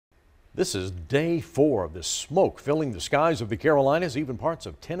This is day 4 of this smoke filling the skies of the Carolinas, even parts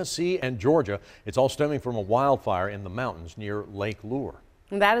of Tennessee and Georgia. It's all stemming from a wildfire in the mountains near Lake Lure.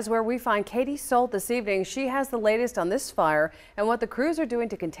 And that is where we find Katie Solt this evening. She has the latest on this fire and what the crews are doing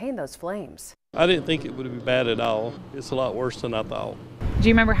to contain ththose flames. I didn't think it would be bad at all. It's a lot worse than I thought. Do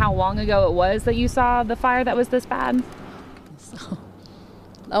you remember how long ago it was that you saw the fire that was this bad?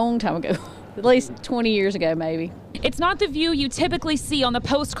 A long time ago, at least 20 years ago maybe. It's not the view you typically see on the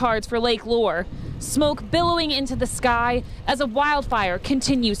postcards for Lake Lure. Smoke billowing into the sky as a wildfire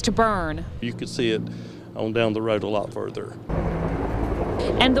continues to burn. You could see it on down the road a lot further.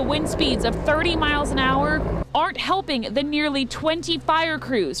 And the wind speeds of 30 miles an hour aren't helping the nearly 20 fire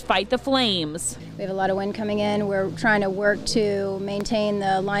crews fight the flames. We have a lot of wind coming in. We're trying to work to maintain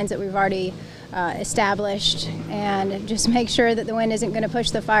the lines that we've already established and just make sure that the wind isn't going to push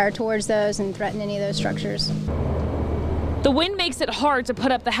the fire towards those and threaten any of those structures. The wind makes it hard to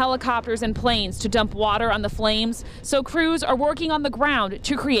put up the helicopters and planes to dump water on the flames, so crews are working on the ground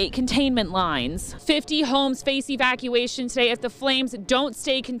to create containment lines. 50 homes face evacuation today if the flames don't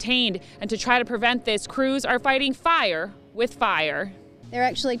stay contained, and to try to prevent this, crews are fighting fire with fire. They're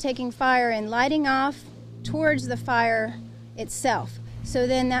actually taking fire and lighting off towards the fire itself. So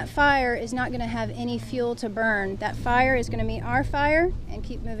then that fire is not going to have any fuel to burn. That fire is going to meet our fire and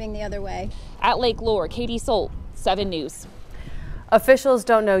keep moving the other way. At Lake Lure, Katie Solt, 7 News. Officials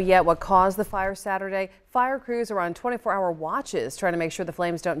don't know yet what caused the fire Saturday. Fire crews are on 24-hour watches trying to make sure the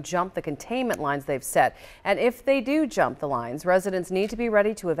flames don't jump the containment lines they've set. And if they do jump the lines, residents need to be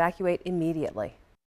ready to evacuate immediately.